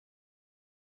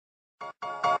Let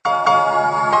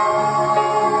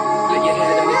your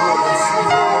head down in London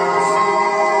City.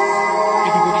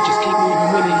 Everybody just keep moving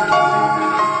with me.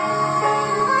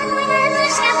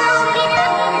 Let your head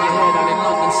down in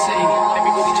London City.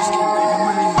 Everybody just keep moving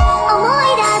with me.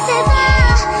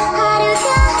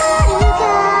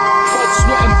 Blood,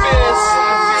 sweat and tears.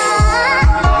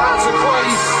 Hearts of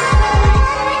praise.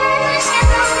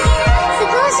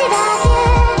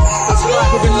 That's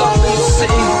life within London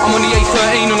City. I'm on the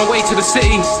A13 on the way to the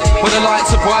city, where the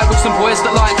lights are bright with some boys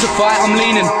that like to fight. I'm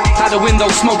leaning out the window,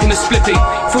 smoking a spliffy.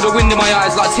 Feel the wind in my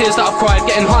eyes like tears that I've cried,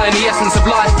 getting high in the essence of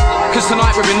life. Cause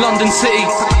tonight we're in London City,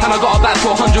 and I got a bag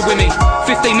for 100 with me.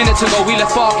 15 minutes ago we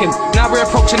left barking, now we're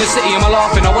approaching the city. Am I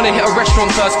laughing? I wanna hit a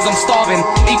restaurant first cause I'm starving.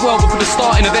 Eat well before the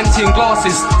starting of emptying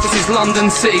glasses. This is London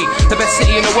City, the best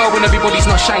city in the world when everybody's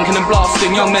not shanking and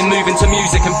blasting. Young men moving to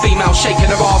music and females shaking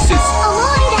their asses.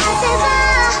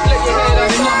 Let your head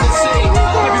down in London.